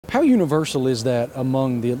How universal is that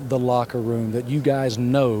among the locker room that you guys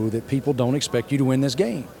know that people don't expect you to win this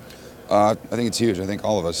game? I think it's huge. I think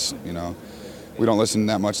all of us, we don't listen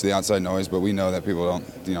that much to the outside noise, but we know that people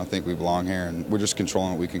don't, think we belong here, and we're just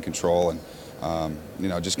controlling what we can control, and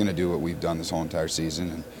just going to do what we've done this whole entire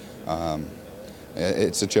season. And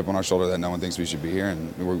it's a chip on our shoulder that no one thinks we should be here,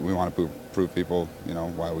 and we want to prove people,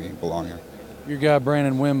 why we belong here. Your guy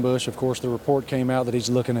Brandon Wimbush, of course, the report came out that he's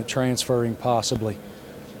looking at transferring possibly.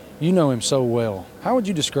 You know him so well. How would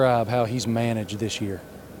you describe how he's managed this year?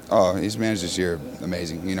 Oh, he's managed this year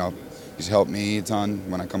amazing. He's helped me a ton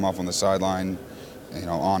when I come off on the sideline,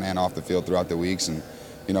 on and off the field throughout the weeks. And,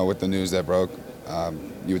 with the news that broke,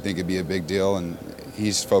 you would think it'd be a big deal. And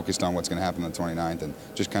he's focused on what's going to happen on the 29th, and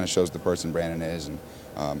just kind of shows the person Brandon is, and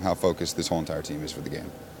how focused this whole entire team is for the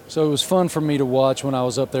game. So it was fun for me to watch when I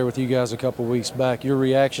was up there with you guys a couple weeks back, your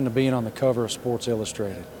reaction to being on the cover of Sports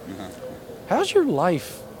Illustrated. How's your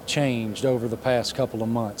life changed over the past couple of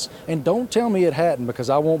months? And don't tell me it hadn't, because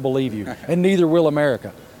I won't believe you, and neither will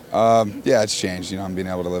America. Yeah, it's changed. I'm being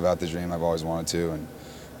able to live out the dream I've always wanted to,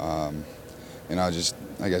 and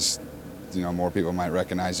I guess more people might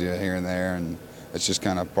recognize you here and there, and it's just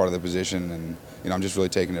kind of part of the position. And I'm just really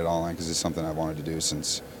taking it all in, because it's something I've wanted to do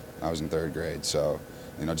since I was in 3rd grade. So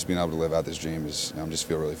just being able to live out this dream is, I just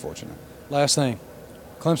feel really fortunate. Last thing,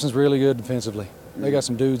 Clemson's really good defensively. They got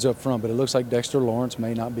some dudes up front, but it looks like Dexter Lawrence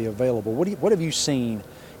may not be available. What have you seen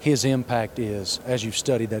his impact is as you've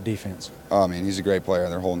studied that defense? Oh, I mean, he's a great player.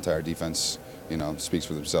 Their whole entire defense, speaks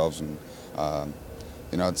for themselves. And,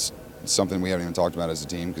 it's something we haven't even talked about as a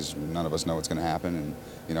team, because none of us know what's going to happen.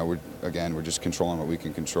 And, we're just controlling what we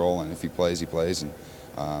can control. And if he plays, he plays. And,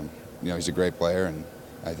 he's a great player. And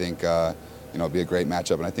I think, it'll be a great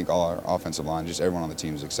matchup. And I think all our offensive line, just everyone on the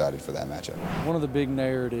team is excited for that matchup. One of the big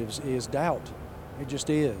narratives is doubt. It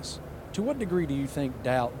just is. To what degree do you think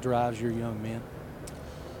doubt drives your young men?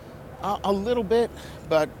 A little bit,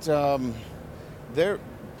 but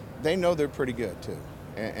they know they're pretty good too,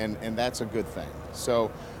 and that's a good thing.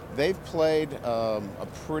 So they've played a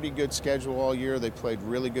pretty good schedule all year. They played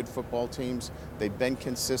really good football teams. They've been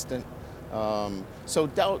consistent. So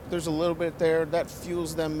doubt, there's a little bit there. That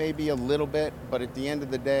fuels them maybe a little bit, but at the end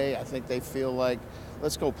of the day, I think they feel like,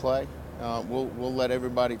 let's go play. We'll let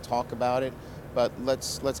everybody talk about it, but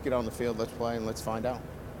let's get on the field, let's play, and let's find out.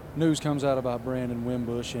 News comes out about Brandon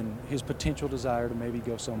Wimbush and his potential desire to maybe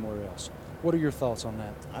go somewhere else. What are your thoughts on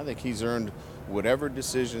that? I think he's earned whatever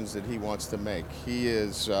decisions that he wants to make. He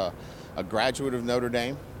is a graduate of Notre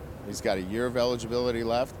Dame. He's got a year of eligibility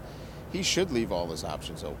left. He should leave all his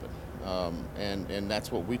options open, and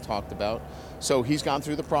that's what we talked about. So he's gone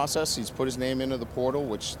through the process. He's put his name into the portal,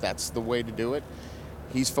 which that's the way to do it.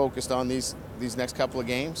 He's focused on these next couple of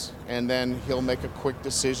games, and then he'll make a quick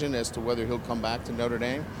decision as to whether he'll come back to Notre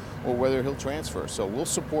Dame or whether he'll transfer. So we'll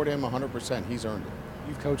support him 100%. He's earned it.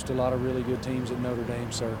 You've coached a lot of really good teams at Notre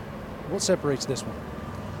Dame, sir. What separates this one?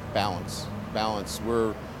 Balance.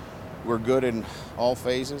 We're good in all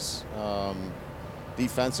phases.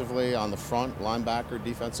 Defensively, on the front, linebacker,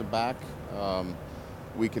 defensive back.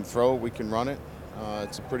 We can throw it, we can run it.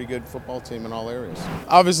 It's a pretty good football team in all areas.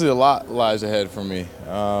 Obviously, a lot lies ahead for me.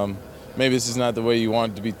 Maybe this is not the way you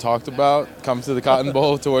want it to be talked about, come to the Cotton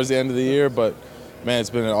Bowl towards the end of the year, but man, it's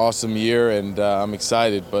been an awesome year, and I'm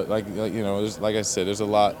excited. But like I said, there's a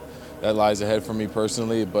lot that lies ahead for me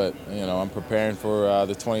personally, but I'm preparing for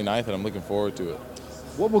the 29th, and I'm looking forward to it.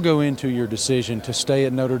 What will go into your decision to stay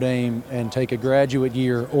at Notre Dame and take a graduate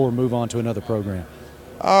year or move on to another program?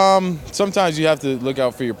 Sometimes you have to look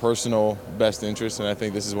out for your personal best interest, and I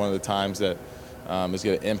think this is one of the times that is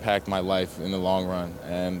going to impact my life in the long run.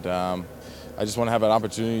 And I just want to have an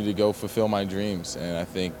opportunity to go fulfill my dreams, and I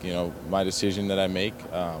think my decision that I make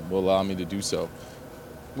will allow me to do so.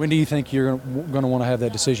 When do you think you're going to want to have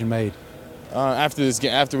that decision made? After this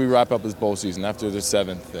game, after we wrap up this bowl season, after the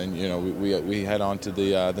 7th, and we head on to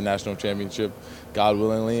the national championship, God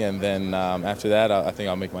willingly, and then after that, I think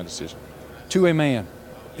I'll make my decision. To a man,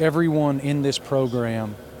 everyone in this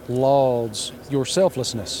program lauds your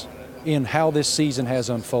selflessness in how this season has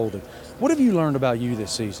unfolded. What have you learned about you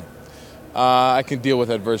this season? I can deal with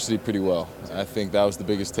adversity pretty well. I think that was the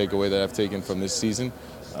biggest takeaway that I've taken from this season.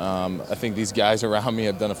 I think these guys around me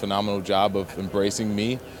have done a phenomenal job of embracing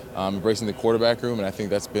me, embracing the quarterback room, and I think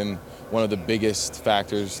that's been one of the biggest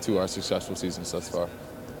factors to our successful seasons thus far.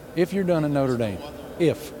 If you're done at Notre Dame,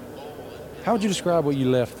 how would you describe what you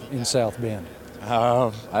left in South Bend?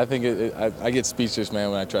 I think I get speechless, man,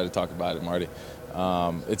 when I try to talk about it, Marty.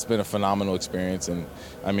 It's been a phenomenal experience, and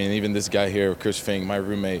I mean, even this guy here, Chris Fink, my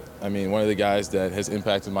roommate, I mean, one of the guys that has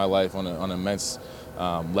impacted my life on an immense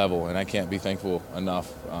level, and I can't be thankful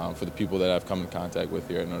enough for the people that I've come in contact with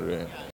here at Notre Dame.